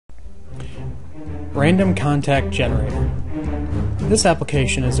Random Contact Generator. This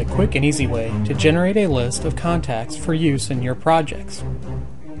application is a quick and easy way to generate a list of contacts for use in your projects.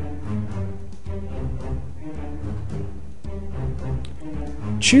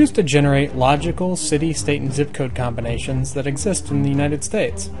 Choose to generate logical city, state, and zip code combinations that exist in the United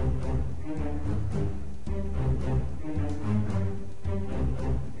States.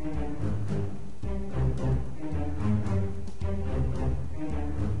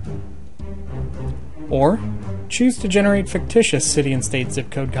 Or, choose to generate fictitious city and state zip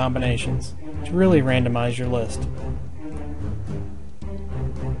code combinations to really randomize your list.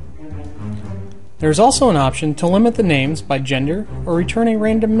 There's also an option to limit the names by gender or return a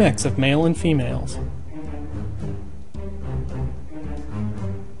random mix of male and females.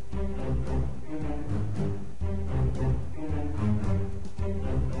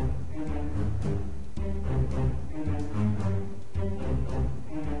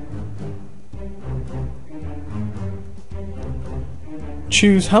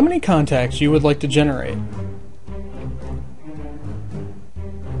 Choose how many contacts you would like to generate.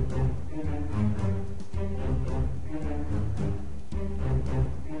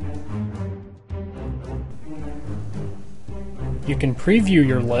 You can preview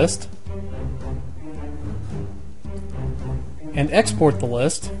your list and export the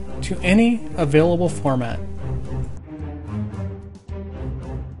list to any available format.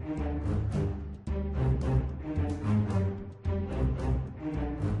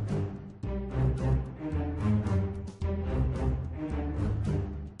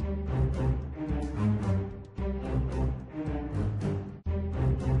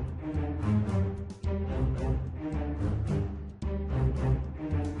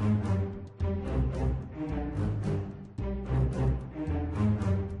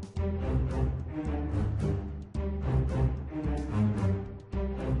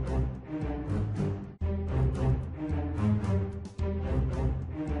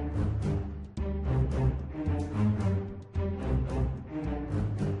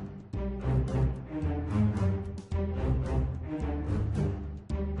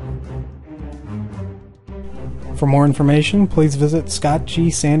 For more information, please visit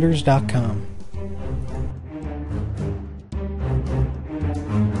scottgsanders.com.